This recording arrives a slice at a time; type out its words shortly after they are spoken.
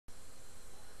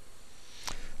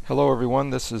Hello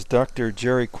everyone, this is Dr.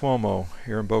 GERARD Cuomo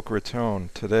here in Boca Raton.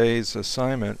 Today's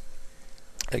assignment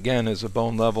again is a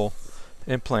bone level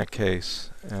implant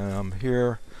case. And I'm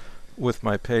here with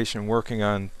my patient working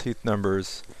on teeth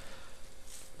numbers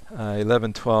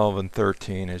 11, 12, and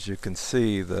 13. As you can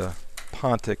see, the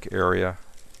pontic area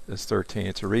is 13.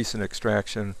 It's a recent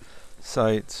extraction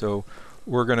site, so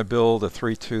we're going to build a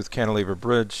 3-tooth cantilever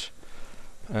bridge.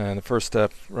 And the first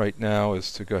step right now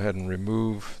is to go ahead and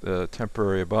remove the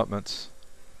temporary abutments.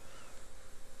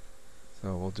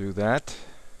 So we'll do that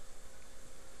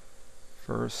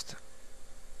first.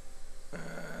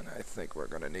 And I think we're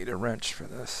going to need a wrench for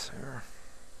this here.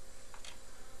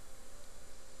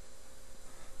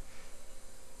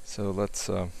 So let's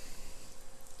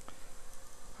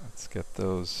get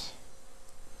those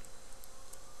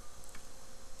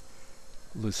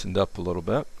loosened up a little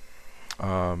bit.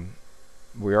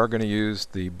 We are going to use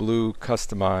the blue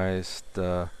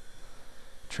customized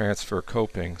transfer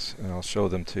copings, and I'll show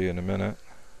them to you in a minute.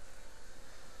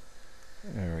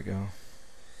 There we go.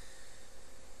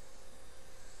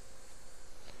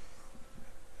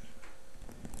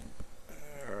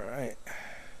 Alright.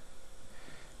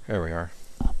 There we are.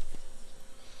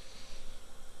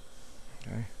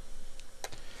 Okay.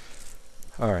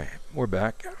 Alright, we're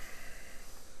back.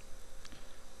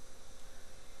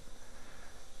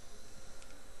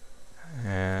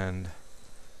 And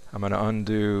I'm going to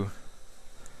undo,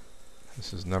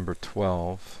 this is number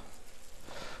 12.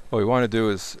 What we want to do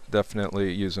is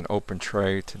definitely use an open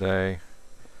tray today,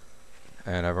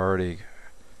 and I've already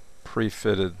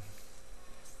pre-fitted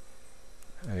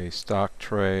a stock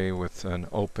tray with an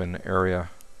open area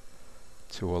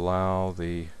to allow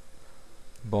the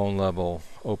bone level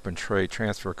open tray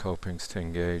transfer copings to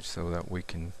engage so that we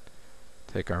can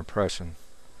take our impression.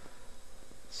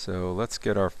 So let's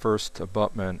get our first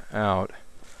abutment out.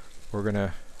 We're going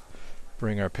to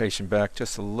bring our patient back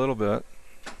just a little bit.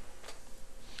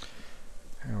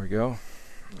 There we go.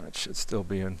 That should still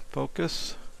be in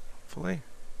focus, hopefully.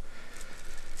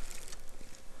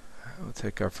 We'll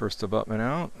take our first abutment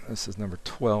out. This is number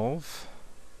 12.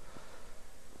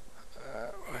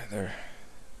 There,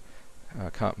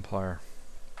 cotton plier.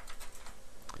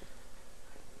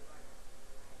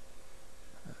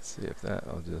 Let's see if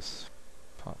that'll just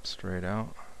pop straight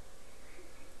out.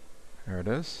 There it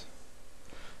is.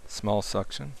 Small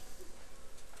suction.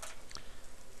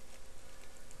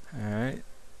 Alright,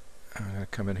 I'm going to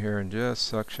come in here and just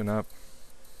suction up.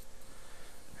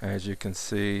 As you can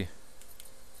see,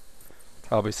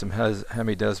 probably some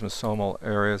hemidesmosomal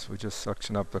areas. We just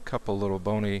suction up a couple little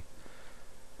bony,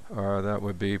 that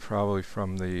would be probably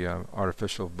from the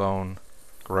artificial bone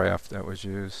graft that was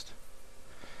used.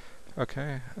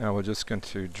 Okay, now we're just going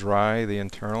to dry the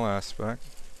internal aspect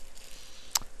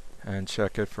and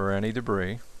check it for any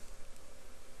debris.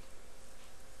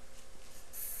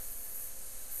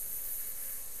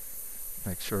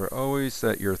 Make sure always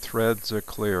that your threads are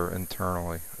clear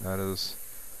internally. That is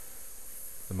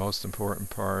the most important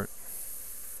part,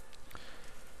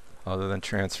 other than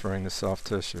transferring the soft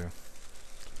tissue.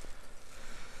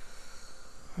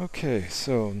 Okay,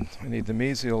 so we need the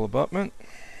mesial abutment.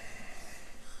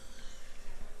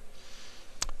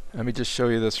 Let me just show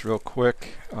you this real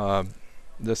quick.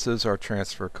 This is our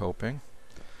transfer coping,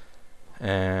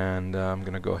 and I'm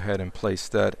going to go ahead and place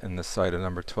that in the site of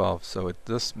number 12. So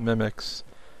this mimics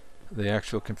the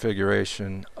actual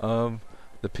configuration of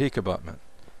the peak abutment.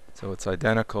 So it's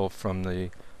identical from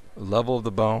the level of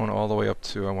the bone all the way up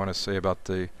to, I want to say, about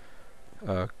the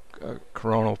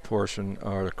coronal portion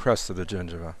or the crest of the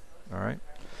gingiva. Alright,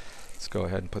 let's go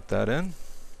ahead and put that in.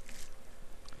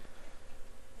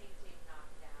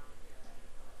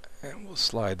 And we'll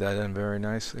slide that in very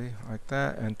nicely like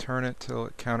that and turn it till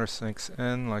it countersinks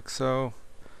in like so.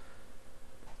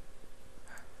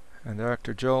 And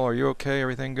Dr. Joel, are you okay?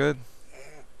 Everything good?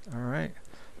 Alright,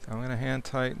 so I'm going to hand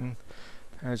tighten.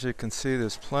 As you can see,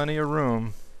 there's plenty of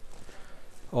room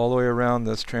all the way around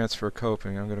this transfer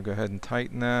coping. I'm going to go ahead and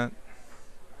tighten that.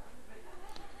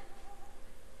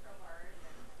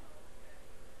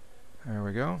 There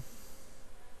we go.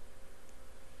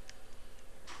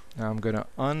 Now I'm going to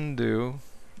undo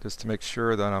just to make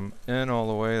sure that I'm in all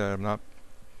the way, that I'm not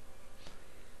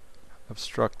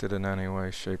obstructed in any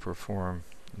way, shape, or form.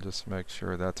 And just make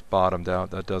sure that's bottomed out,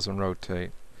 that doesn't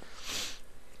rotate.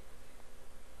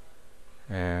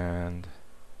 And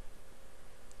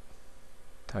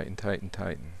tighten, tighten,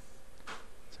 tighten.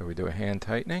 So we do a hand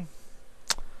tightening.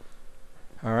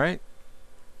 Alright.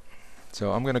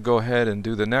 So I'm going to go ahead and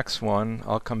do the next one.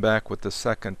 I'll come back with the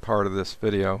second part of this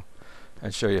video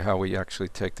and show you how we actually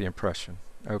take the impression.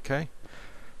 Okay?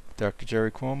 Dr.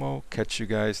 GERARD Cuomo, catch you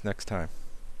guys next time.